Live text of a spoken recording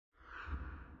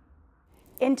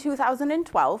In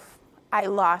 2012, I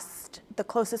lost the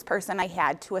closest person I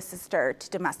had to a sister to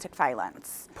domestic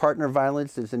violence. Partner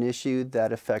violence is an issue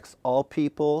that affects all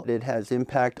people. It has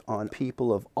impact on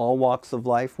people of all walks of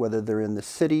life, whether they're in the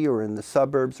city or in the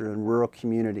suburbs or in rural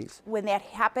communities. When that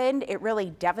happened, it really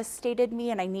devastated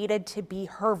me, and I needed to be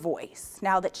her voice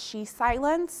now that she's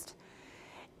silenced.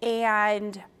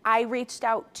 And I reached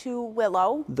out to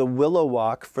Willow. The Willow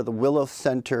Walk for the Willow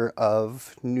Center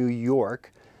of New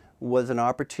York was an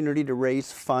opportunity to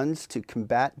raise funds to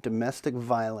combat domestic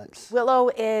violence. Willow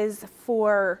is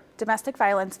for domestic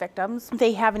violence victims.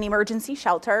 They have an emergency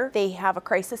shelter. They have a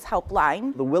crisis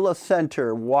helpline. The Willow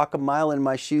Center Walk a Mile in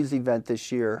My Shoes event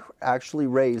this year actually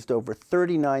raised over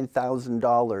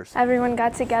 $39,000. Everyone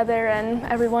got together and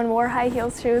everyone wore high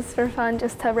heel shoes for fun,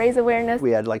 just to raise awareness.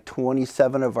 We had like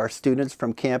 27 of our students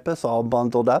from campus all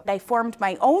bundled up. I formed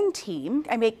my own team.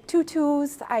 I make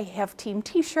tutus. I have team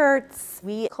t-shirts.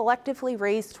 We collectively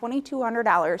raised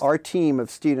 $2,200. Our team of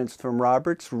students from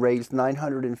Roberts raised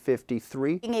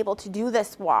 $953. Being able to do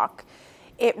this walk,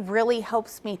 it really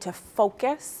helps me to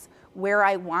focus where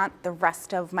I want the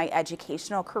rest of my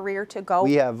educational career to go.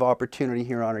 We have opportunity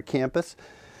here on our campus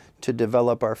to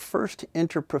develop our first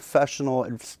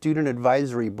intra-professional student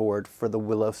advisory board for the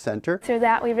Willow Center. Through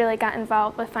that, we really got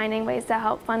involved with finding ways to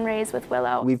help fundraise with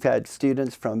Willow. We've had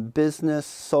students from business,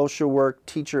 social work,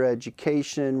 teacher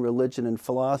education, religion and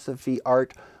philosophy,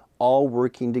 art, all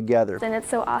working together. And it's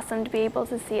so awesome to be able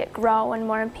to see it grow and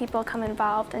more people come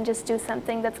involved and just do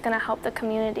something that's going to help the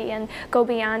community and go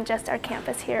beyond just our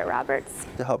campus here at Roberts.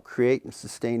 To help create and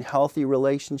sustain healthy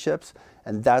relationships,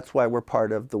 and that's why we're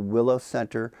part of the Willow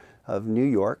Center of New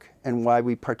York and why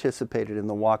we participated in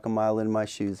the Walk a Mile in My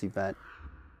Shoes event.